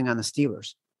money coming on the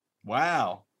Steelers.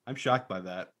 Wow. I'm shocked by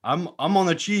that. I'm on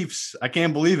the Chiefs. I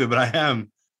can't believe it, but I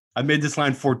am. I made this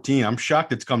line 14. I'm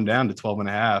shocked it's come down to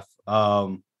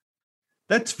 12.5.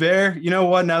 That's fair. You know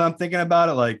what? Now that I'm thinking about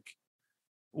it,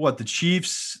 the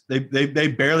Chiefs, they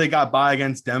barely got by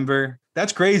against Denver.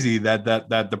 That's crazy that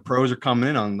the pros are coming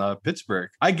in on Pittsburgh.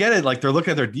 I get it. Like they're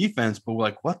looking at their defense,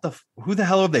 but who the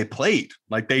hell have they played?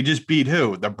 Like they just beat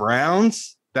who? The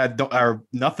Browns that are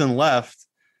nothing left.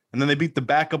 And then they beat the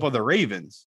backup of the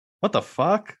Ravens. What the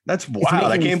fuck? That's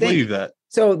wild. I can't believe that.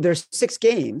 So there's 6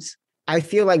 games. I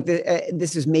feel like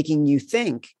this is making you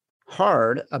think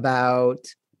hard about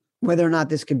whether or not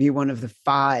this could be one of the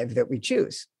 5 that we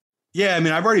choose. Yeah, I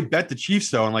mean, I've already bet the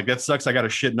Chiefs, though, and that sucks. I got a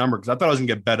shit number because I thought I was gonna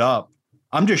get bet up.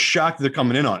 I'm just shocked they're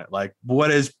coming in on it. Like,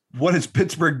 what has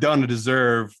Pittsburgh done to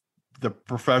deserve the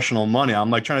professional money?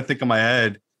 I'm trying to think in my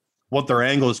head what their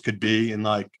angles could be, and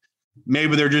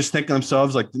maybe they're just thinking to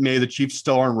themselves maybe the Chiefs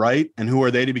still aren't right, and who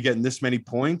are they to be getting this many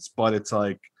points? But it's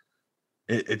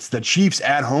it's the Chiefs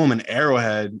at home in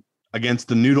Arrowhead against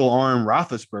the noodle arm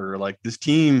Roethlisberger. This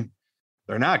team,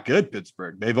 they're not good,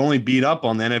 Pittsburgh. They've only beat up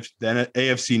on the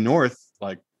AFC North,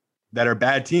 that are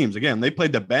bad teams. Again, they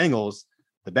played the Bengals.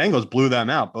 The Bengals blew them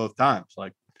out both times.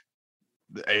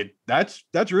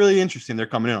 That's really interesting. They're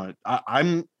coming in on it.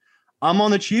 I'm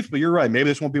on the Chiefs, but you're right. Maybe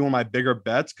this won't be one of my bigger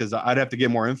bets because I'd have to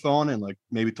get more info on it and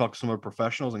maybe talk to some of the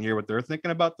professionals and hear what they're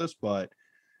thinking about this. But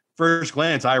first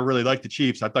glance, I really like the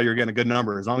Chiefs. I thought you were getting a good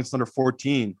number. As long as it's under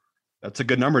 14, That's a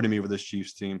good number to me with this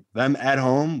Chiefs team. Them at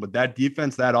home with that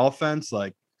defense, that offense,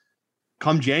 like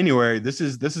come January, this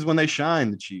is when they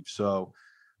shine, the Chiefs. So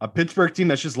a Pittsburgh team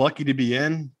that's just lucky to be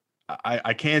in,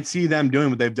 I can't see them doing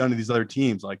what they've done to these other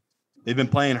teams. Like they've been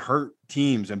playing hurt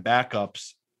teams and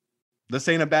backups. This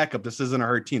ain't a backup. This isn't a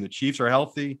hurt team. The Chiefs are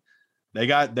healthy. They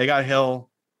got Hill,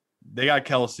 they got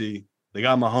Kelsey, they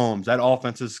got Mahomes. That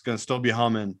offense is going to still be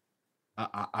humming.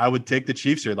 I would take the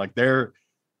Chiefs here. Like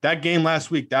that game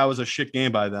last week, that was a shit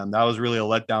game by them. That was really a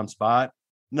letdown spot.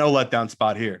 No letdown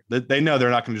spot here. They know they're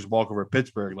not going to just walk over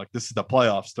Pittsburgh. Like this is the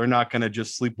playoffs. They're not going to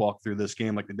just sleepwalk through this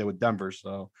game like they did with Denver.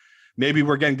 So maybe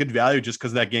we're getting good value just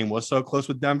because that game was so close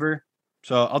with Denver.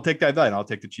 So I'll take that value and I'll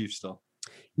take the Chiefs still.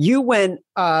 You went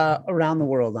around the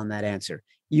world on that answer.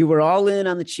 You were all in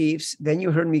on the Chiefs. Then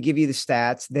you heard me give you the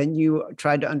stats. Then you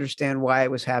tried to understand why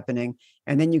it was happening.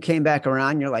 And then you came back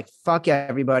around. And you're like, fuck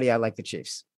everybody. I like the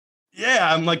Chiefs.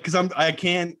 Yeah, I'm like, because I'm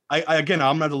going to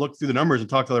have to look through the numbers and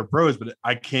talk to other pros, but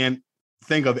I can't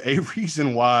think of a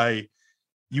reason why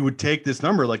you would take this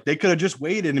number. Like they could have just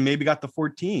waited and maybe got the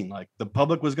 14. Like the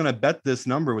public was going to bet this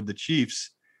number with the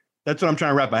Chiefs. That's what I'm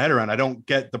trying to wrap my head around. I don't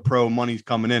get the pro money's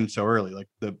coming in so early. Like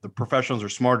the professionals are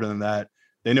smarter than that.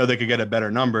 They know they could get a better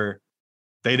number.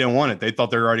 They didn't want it. They thought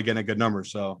they were already getting a good number.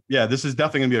 So yeah, this is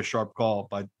definitely gonna be a sharp call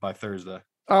by Thursday.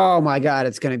 Oh my God,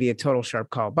 it's going to be a total sharp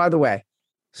call. By the way,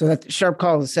 so that sharp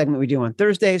call is a segment we do on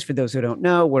Thursdays, for those who don't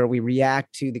know, where we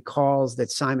react to the calls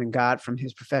that Simon got from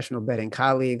his professional betting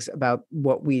colleagues about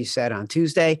what we said on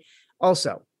Tuesday.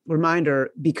 Also, reminder,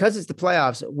 because it's the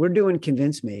playoffs, we're doing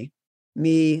Convince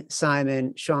Me,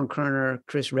 Simon, Sean Kerner,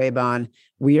 Chris Raybon.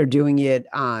 We are doing it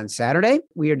on Saturday.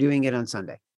 We are doing it on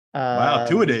Sunday. Wow,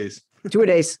 2 a days. 2 a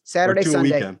days, Saturday, Or 2 a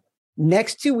Sunday. weekend.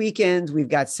 Next 2 weekends, we've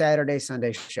got Saturday,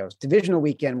 Sunday shows. Divisional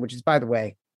weekend, which is, by the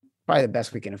way, probably the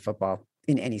best weekend of football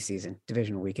in any season.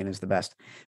 Divisional weekend is the best.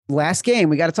 Last game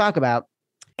we got to talk about.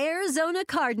 Arizona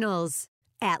Cardinals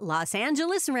at Los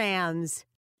Angeles Rams.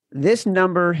 This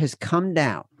number has come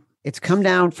down. It's come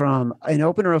down from an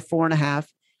opener of 4.5.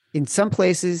 In some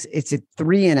places, it's at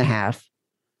 3.5.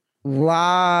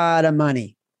 Lot of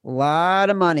money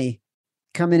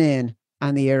coming in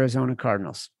on the Arizona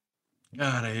Cardinals.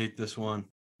 God, I hate this one.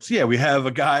 So yeah, we have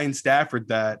a guy in Stafford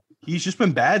that he's just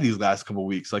been bad these last couple of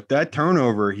weeks. Like that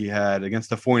turnover he had against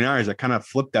the 49ers that kind of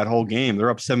flipped that whole game. They're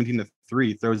up 17-3,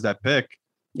 throws that pick.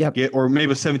 Yep. Or maybe it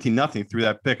was 17-0, threw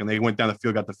that pick, and they went down the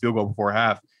field, got the field goal before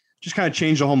half. Just kind of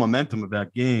changed the whole momentum of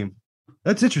that game.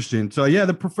 That's interesting. So yeah,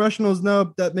 the professionals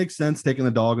know that makes sense. Taking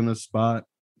the dog in the spot,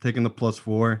 taking the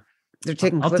 +4. They're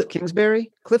taking Cliff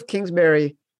Kingsbury. Cliff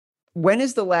Kingsbury. When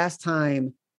is the last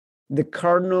time the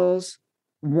Cardinals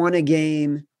won a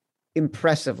game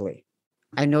impressively?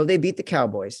 I know they beat the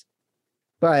Cowboys,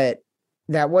 but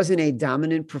that wasn't a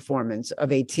dominant performance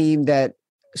of a team that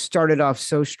started off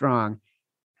so strong.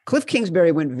 Cliff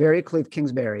Kingsbury went very Cliff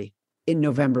Kingsbury in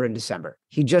November and December.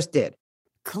 He just did.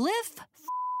 Cliff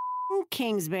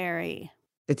Kingsbury.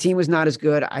 The team was not as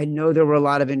good. I know there were a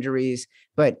lot of injuries,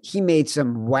 but he made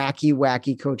some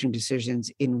wacky coaching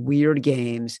decisions in weird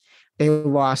games. They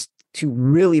lost to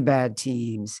really bad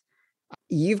teams.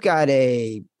 You've got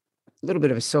a little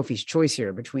bit of a Sophie's choice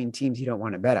here between teams you don't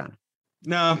want to bet on.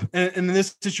 No, and in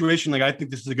this situation, like I think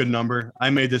this is a good number. I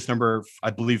made this number,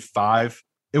 I believe, 5.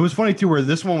 It was funny too, where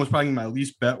this one was probably my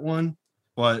least bet one.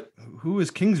 But who is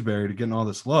Kingsbury to getting all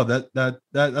this love?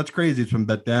 That's crazy. It's been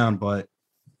bet down, but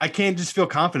I can't just feel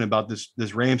confident about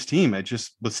this Rams team. It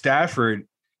just with Stafford,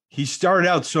 he started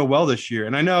out so well this year.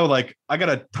 And I know like I got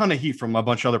a ton of heat from a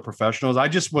bunch of other professionals. I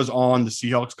just was on the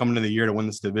Seahawks coming into the year to win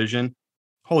this division.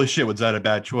 Holy shit, was that a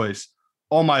bad choice?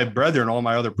 All my brethren, all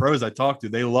my other pros I talked to,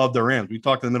 they love the Rams. We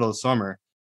talked in the middle of the summer.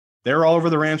 They're all over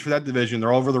the Rams for that division.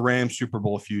 They're all over the Rams Super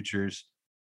Bowl futures.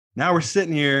 Now we're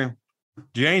sitting here,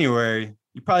 January.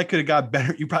 You probably could have got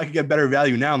better. You probably could get better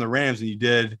value now in the Rams than you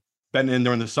did betting in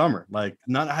during the summer. Like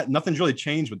nothing's really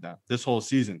changed with them this whole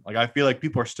season. Like I feel like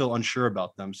people are still unsure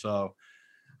about them. So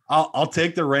I'll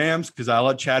take the Rams because I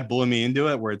let Chad bully me into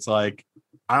it where it's like,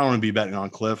 I don't want to be betting on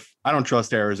Cliff. I don't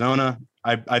trust Arizona.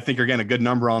 I think you're getting a good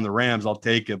number on the Rams. I'll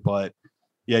take it. But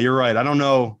yeah, you're right. I don't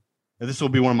know if this will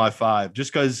be one of my 5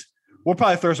 just because we'll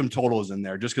probably throw some totals in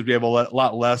there just because we have a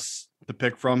lot less to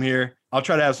pick from here. I'll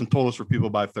try to have some totals for people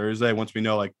by Thursday once we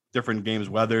know like different games,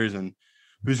 weathers, and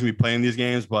who's going to be playing these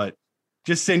games. But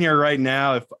just sitting here right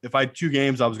now, if I had 2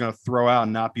 games I was going to throw out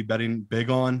and not be betting big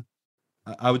on,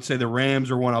 I would say the Rams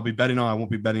are one I'll be betting on. I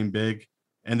won't be betting big.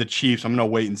 And the Chiefs, I'm going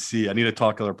to wait and see. I need to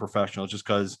talk to other professionals just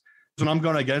because when I'm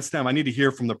going against them, I need to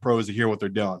hear from the pros to hear what they're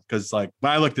doing. Because like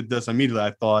when I looked at this, immediately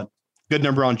I thought, good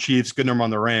number on Chiefs, good number on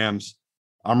the Rams.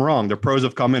 I'm wrong. The pros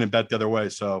have come in and bet the other way.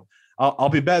 So I'll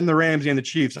be betting the Rams and the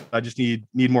Chiefs. I just need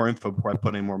more info before I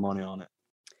put any more money on it.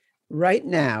 Right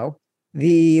now,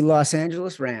 the Los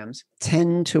Angeles Rams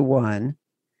 10-1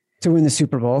 to win the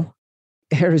Super Bowl.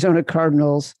 Arizona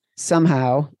Cardinals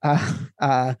somehow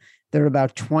they're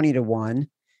about 20-1.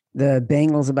 The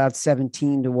Bengals about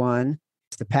 17-1.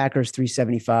 The Packers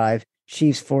 375.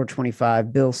 Chiefs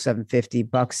 425. Bills 750.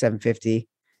 Bucks 750.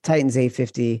 Titans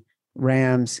 850.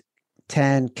 Rams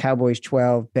 10. Cowboys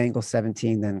 12. Bengals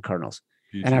 17. Then Cardinals.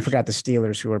 And I forgot the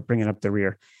Steelers, who are bringing up the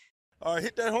rear. All right,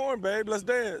 hit that horn, babe. Let's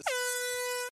dance.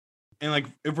 And like,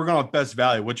 if we're going with best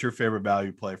value, what's your favorite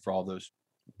value play for all those?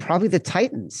 Probably the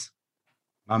Titans.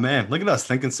 Oh man, look at us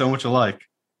thinking so much alike.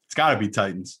 It's got to be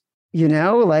Titans. You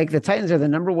know, like the Titans are the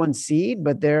number 1 seed,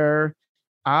 but their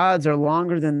odds are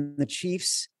longer than the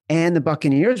Chiefs and the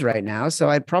Buccaneers right now. So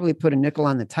I'd probably put a nickel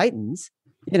on the Titans.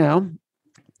 You know,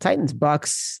 Titans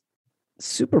Bucks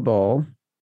Super Bowl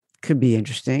could be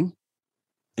interesting.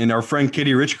 And our friend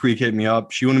Kitty Rich Creek hit me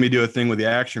up. She wanted me to do a thing with the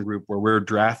action group where we're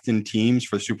drafting teams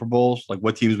for Super Bowls, like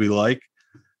what teams we like.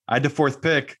 I had the 4th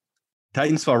pick.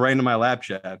 Titans fell right into my lap,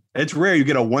 Chad. It's rare you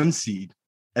get a 1 seed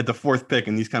at the 4th pick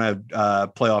in these kind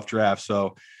of playoff drafts.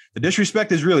 So the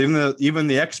disrespect is real. Even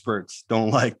the experts don't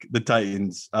like the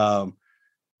Titans.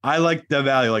 I like the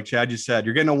value, like Chad just said.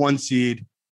 You're getting a 1 seed.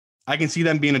 I can see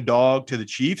them being a dog to the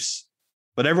Chiefs,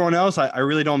 but everyone else, I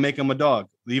really don't make them a dog.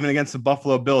 Even against the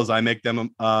Buffalo Bills, I make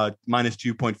them minus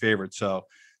 2-point favorites. So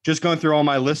just going through all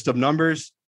my list of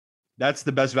numbers, that's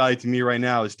the best value to me right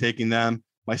now is taking them.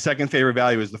 My second favorite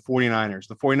value is the 49ers.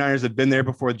 The 49ers have been there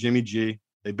before Jimmy G.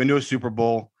 They've been to a Super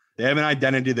Bowl. They have an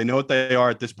identity. They know what they are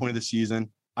at this point of the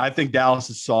season. I think Dallas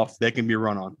is soft. They can be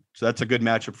run on. So that's a good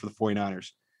matchup for the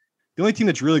 49ers. The only team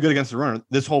that's really good against the run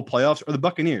this whole playoffs are the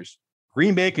Buccaneers.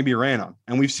 Green Bay can be ran on.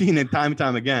 And we've seen it time and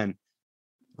time again.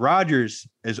 Rodgers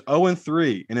is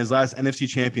 0-3 in his last NFC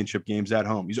championship games at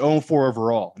home. He's 0-4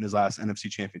 overall in his last NFC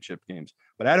championship games.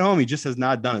 But at home, he just has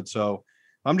not done it. So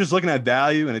I'm just looking at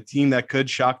value and a team that could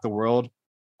shock the world.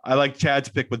 I like Chad's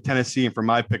pick with Tennessee. And for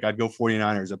my pick, I'd go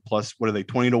 49ers at plus, what are they,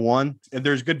 20-1? If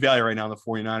there's good value right now in the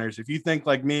 49ers. If you think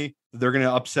like me, they're going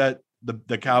to upset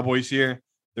the Cowboys here,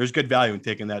 there's good value in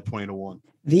taking that 20-1.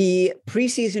 The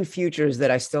preseason futures that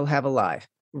I still have alive: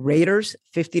 Raiders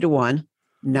 50-1,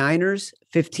 Niners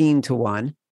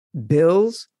 15-1,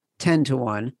 Bills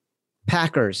 10-1,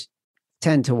 Packers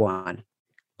 10-1.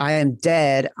 I am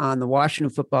dead on the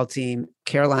Washington football team,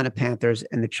 Carolina Panthers,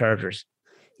 and the Chargers.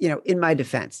 You know, in my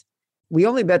defense, we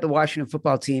only bet the Washington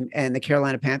football team and the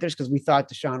Carolina Panthers because we thought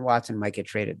Deshaun Watson might get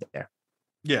traded there.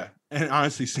 Yeah. And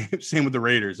honestly, same with the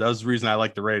Raiders. That was the reason I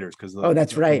like the Raiders because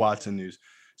that's right. The Watson news.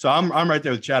 So I'm right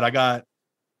there with Chad. I got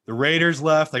the Raiders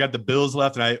left. I got the Bills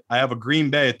left. And I have a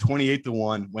Green Bay at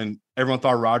 28-1 when everyone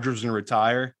thought Rodgers was going to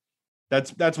retire.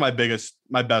 That's my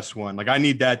best one. Like I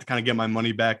need that to kind of get my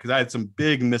money back because I had some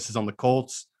big misses on the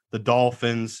Colts, the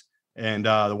Dolphins, and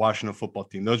the Washington football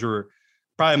team. Those were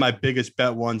probably my biggest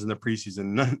bet ones in the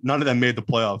preseason. None of them made the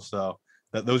playoffs. So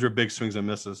those were big swings and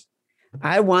misses.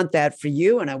 I want that for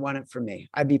you, and I want it for me.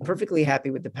 I'd be perfectly happy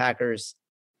with the Packers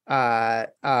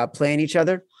playing each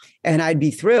other, and I'd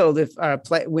be thrilled if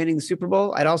winning the Super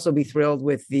Bowl. I'd also be thrilled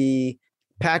with the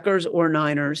Packers or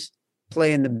Niners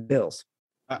playing the Bills.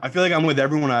 I feel like I'm with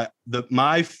everyone.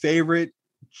 My favorite,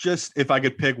 just if I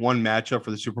could pick one matchup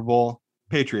for the Super Bowl,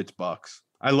 Patriots Bucks.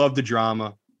 I love the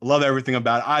drama. I love everything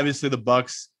about it. Obviously, the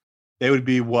Bucks, they would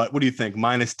be what do you think?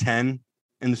 -10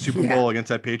 in the Super Bowl against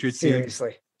that Patriots team?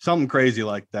 Seriously. Something crazy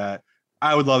like that.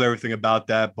 I would love everything about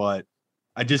that, but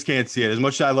I just can't see it. As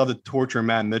much as I love the torture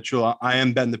Matt Mitchell, I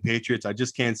am betting the Patriots. I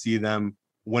just can't see them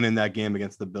winning that game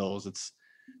against the Bills. It's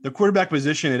the quarterback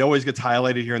position. It always gets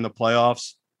highlighted here in the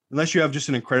playoffs. Unless you have just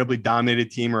an incredibly dominated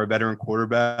team or a veteran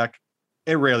quarterback,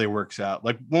 it rarely works out.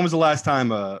 Like when was the last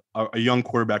time a young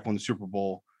quarterback won the Super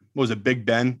Bowl? What was it, Big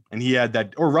Ben? And he had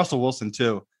that, or Russell Wilson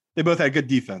too. They both had good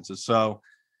defenses. So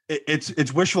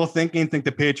it's wishful thinking. Think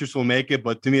the Patriots will make it,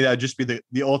 but to me that'd just be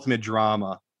the ultimate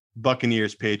drama.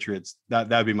 Buccaneers, Patriots.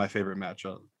 That'd be my favorite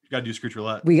matchup. You got to do Scooch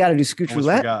Roulette. We got to do Scooch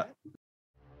Roulette. Forgot.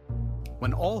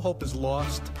 When all hope is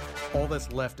lost, all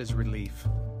that's left is relief.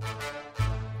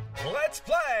 Let's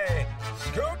play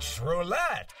Scooch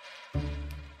Roulette.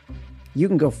 You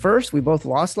can go first. We both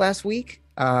lost last week.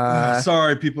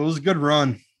 Sorry, people. It was a good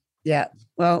run. Yeah.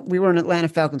 Well, we were an Atlanta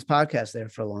Falcons podcast there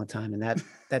for a long time, and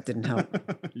that didn't help.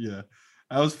 Yeah.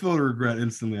 I was filled with regret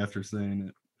instantly after saying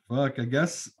it. Fuck, I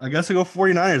guess I go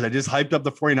 49ers. I just hyped up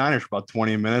the 49ers for about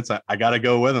 20 minutes. I got to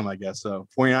go with them, I guess. So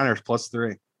 49ers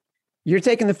 +3. You're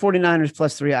taking the 49ers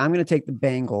 +3. I'm going to take the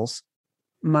Bengals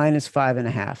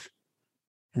 -5.5.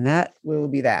 And that will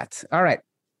be that. All right.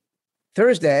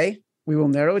 Thursday, We will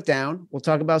narrow it down. We'll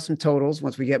talk about some totals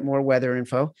once we get more weather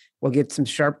info. We'll get some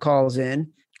sharp calls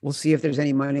in. We'll see if there's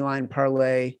any money line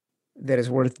parlay that is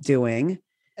worth doing.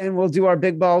 And we'll do our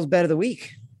big balls bet of the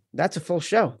week. That's a full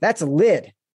show. That's a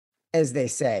lid, as they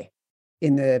say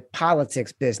in the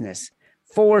politics business.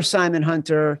 For Simon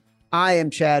Hunter, I am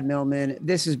Chad Millman.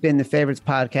 This has been the Favorites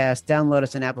Podcast. Download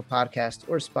us on Apple Podcasts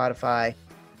or Spotify.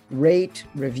 Rate,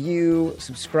 review,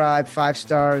 subscribe, 5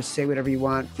 stars, say whatever you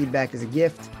want. Feedback is a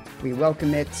gift. We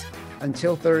welcome it.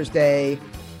 Until Thursday,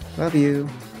 love you.